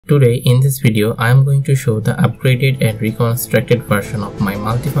Today in this video I am going to show the upgraded and reconstructed version of my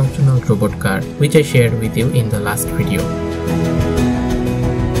multifunctional robot car which I shared with you in the last video.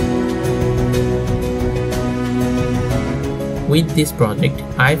 With this project,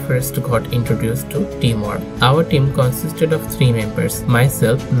 I first got introduced to teamwork. Our team consisted of 3 members,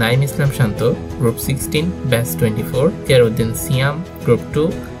 myself, Naim Islam Shanto, Group 16, Batch 24, Tiaruddin Siam, Group 2,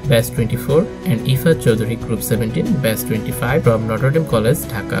 Batch 24, and Ifat Chaudhary, Group 17, Batch 25 from Notre Dame College,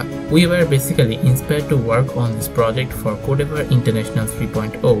 Dhaka. We were basically inspired to work on this project for Codever International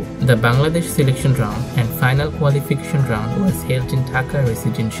 3.0. The Bangladesh selection round and final qualification round was held in Dhaka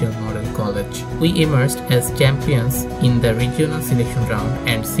Residential Model College. We emerged as champions in the regional selection round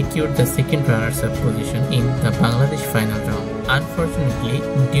and secured the second runners-up position in the Bangladesh final round. Unfortunately,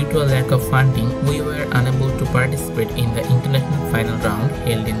 due to a lack of funding, we were unable to participate in the international final round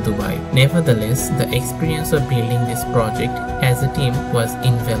held in Dubai. Nevertheless, the experience of building this project as a team was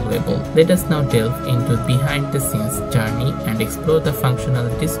invaluable. Let us now delve into behind-the-scenes journey and explore the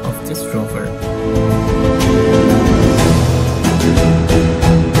functionalities of this rover.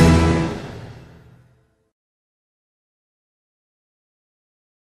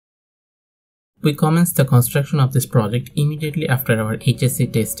 We commenced the construction of this project immediately after our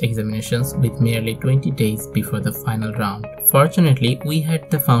HSC test examinations with merely 20 days before the final round. Fortunately, we had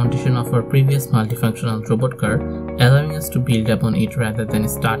the foundation of our previous multifunctional robot car, allowing us to build upon it rather than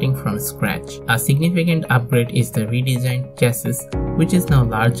starting from scratch. A significant upgrade is the redesigned chassis, which is now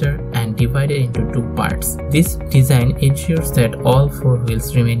larger and divided into 2 parts. This design ensures that all 4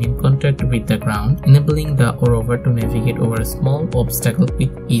 wheels remain in contact with the ground, enabling the rover to navigate over a small obstacle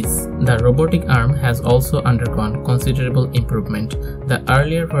with ease. The robotic arm has also undergone considerable improvement. The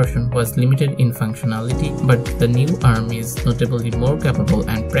earlier version was limited in functionality, but the new arm is notably more capable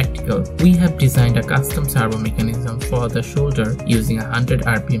and practical. We have designed a custom servo mechanism for the shoulder using a 100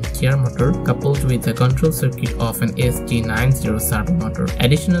 RPM gear motor coupled with the control circuit of an SG90 servo motor.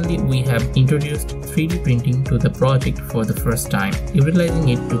 Additionally, we have introduced 3D printing to the project for the first time, utilizing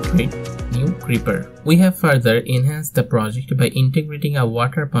it to create new gripper. We have further enhanced the project by integrating a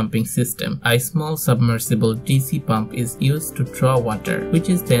water pumping system. A small submersible DC pump is used to draw water, which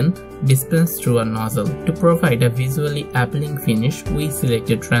is then dispensed through a nozzle. To provide a visually appealing finish, we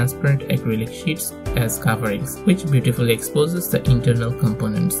selected transparent acrylic sheets as coverings, which beautifully exposes the internal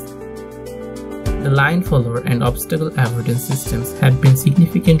components. The line follower and obstacle avoidance systems have been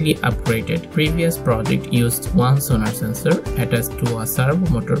significantly upgraded. Previous project used one sonar sensor attached to a servo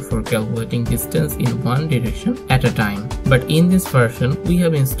motor for calculating distance in one direction at a time. But in this version, we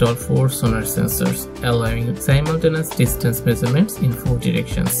have installed 4 sonar sensors, allowing simultaneous distance measurements in 4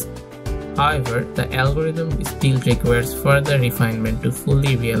 directions. However, the algorithm still requires further refinement to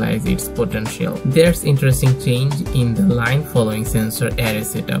fully realize its potential. There's interesting change in the line following sensor array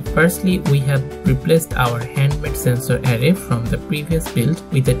setup. Firstly, we have replaced our handmade sensor array from the previous build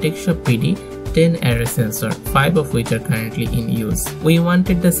with a TechShop PD 10 array sensor, 5 of which are currently in use. We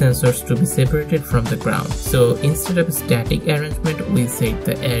wanted the sensors to be separated from the ground, so instead of static arrangement, we set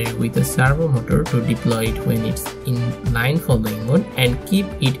the array with a servo motor to deploy it when it's in line following mode and keep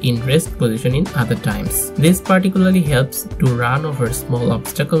it in rest position in other times. This particularly helps to run over small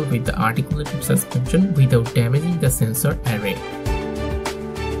obstacle with the articulated suspension without damaging the sensor array.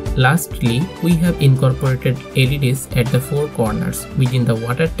 Lastly, we have incorporated LEDs at the 4 corners, within the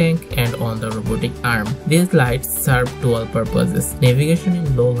water tank and on the robotic arm. These lights serve dual purposes: navigation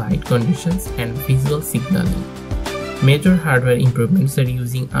in low light conditions and visual signaling. Major hardware improvements are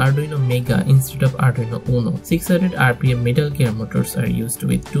using Arduino Mega instead of Arduino Uno. 600 RPM metal gear motors are used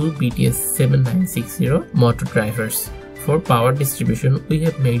with 2 BTS7960 motor drivers. For power distribution, we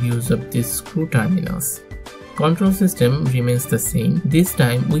have made use of these screw terminals. Control system remains the same. This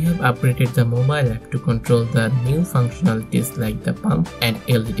time we have upgraded the mobile app to control the new functionalities like the pump and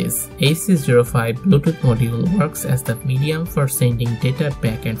LEDs. AC05 Bluetooth module works as the medium for sending data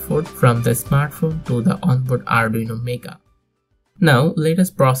back and forth from the smartphone to the onboard Arduino Mega. Now let us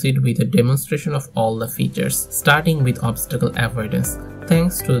proceed with a demonstration of all the features, starting with obstacle avoidance.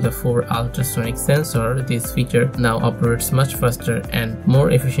 Thanks to the 4 ultrasonic sensor, this feature now operates much faster and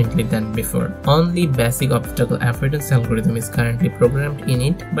more efficiently than before. Only basic obstacle avoidance algorithm is currently programmed in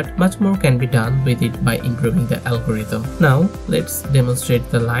it, but much more can be done with it by improving the algorithm. Now let's demonstrate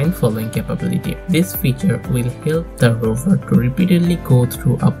the line following capability. This feature will help the rover to repeatedly go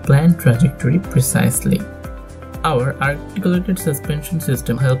through a planned trajectory precisely. Our articulated suspension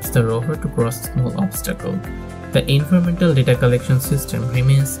system helps the rover to cross small obstacles. The environmental data collection system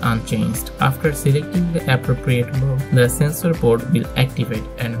remains unchanged. After selecting the appropriate mode, the sensor board will activate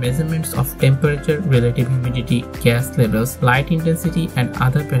and measurements of temperature, relative humidity, gas levels, light intensity and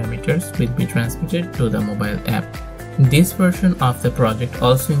other parameters will be transmitted to the mobile app. This version of the project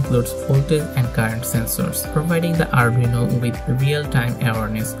also includes voltage and current sensors, providing the Arduino with real-time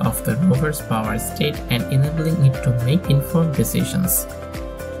awareness of the rover's power state and enabling it to make informed decisions.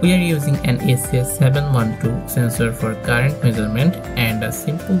 We are using an ACS712 sensor for current measurement, and a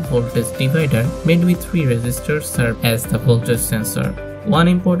simple voltage divider made with 3 resistors serve as the voltage sensor. One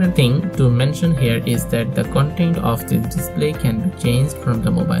important thing to mention here is that the content of this display can be changed from the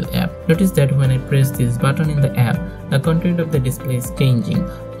mobile app. Notice that when I press this button in the app, the content of the display is changing.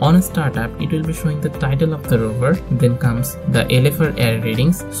 On a startup, it will be showing the title of the rover, then comes the LFR air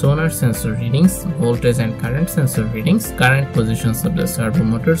readings, sonar sensor readings, voltage and current sensor readings, current positions of the servo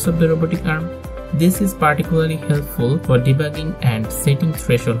motors of the robotic arm. This is particularly helpful for debugging and setting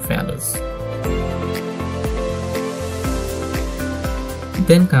threshold values.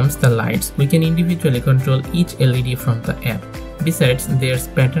 Then comes the lights. We can individually control each LED from the app. Besides, there's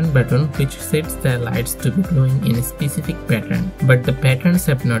pattern button which sets the lights to be glowing in a specific pattern, but the patterns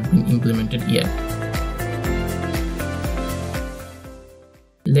have not been implemented yet.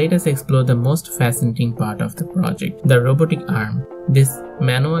 Let us explore the most fascinating part of the project, the robotic arm. This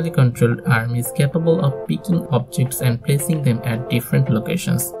manually controlled arm is capable of picking objects and placing them at different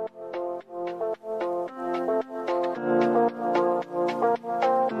locations.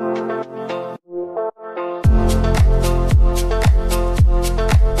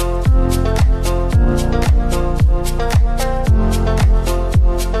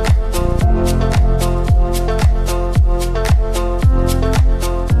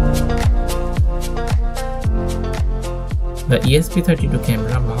 The ESP32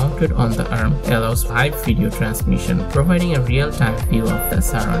 camera mounted on the arm allows live video transmission, providing a real-time view of the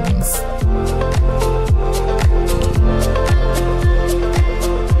surroundings.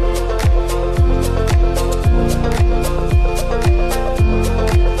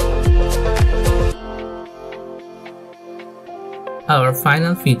 Our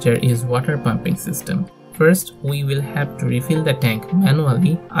final feature is water pumping system. First, we will have to refill the tank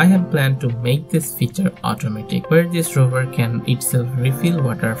manually. I have planned to make this feature automatic, where this rover can itself refill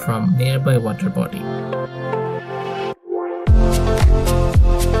water from nearby water body.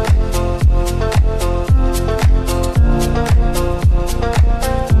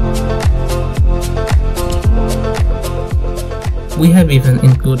 We have even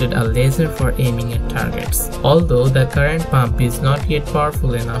included a laser for aiming at targets. Although the current pump is not yet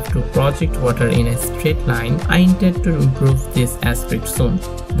powerful enough to project water in a straight line, I intend to improve this aspect soon.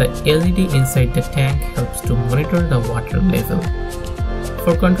 The LED inside the tank helps to monitor the water level.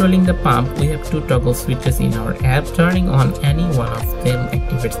 For controlling the pump, we have 2 toggle switches in our app. Turning on any one of them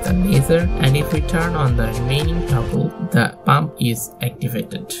activates the laser, and if we turn on the remaining toggle, the pump is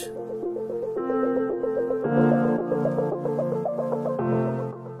activated.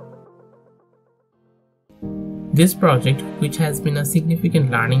 This project, which has been a significant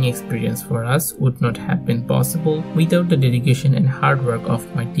learning experience for us, would not have been possible without the dedication and hard work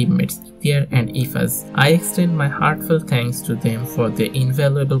of my teammates Ithiar and Ifaz. I extend my heartfelt thanks to them for their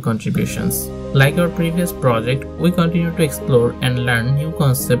invaluable contributions. Like our previous project, we continue to explore and learn new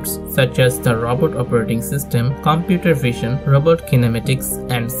concepts such as the robot operating system, computer vision, robot kinematics,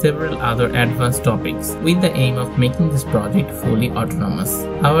 and several other advanced topics, with the aim of making this project fully autonomous.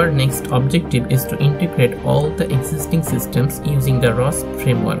 Our next objective is to integrate all the existing systems using the ROS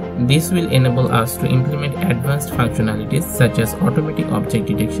framework. This will enable us to implement advanced functionalities such as automatic object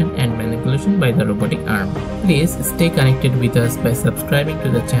detection and manipulation by the robotic arm. Please stay connected with us by subscribing to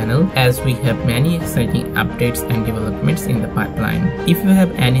the channel, as we have many exciting updates and developments in the pipeline. If you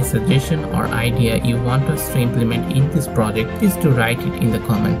have any suggestion or idea you want us to implement in this project, please do write it in the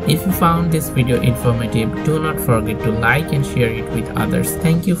comment. If you found this video informative, do not forget to like and share it with others.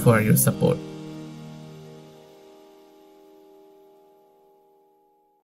 Thank you for your support.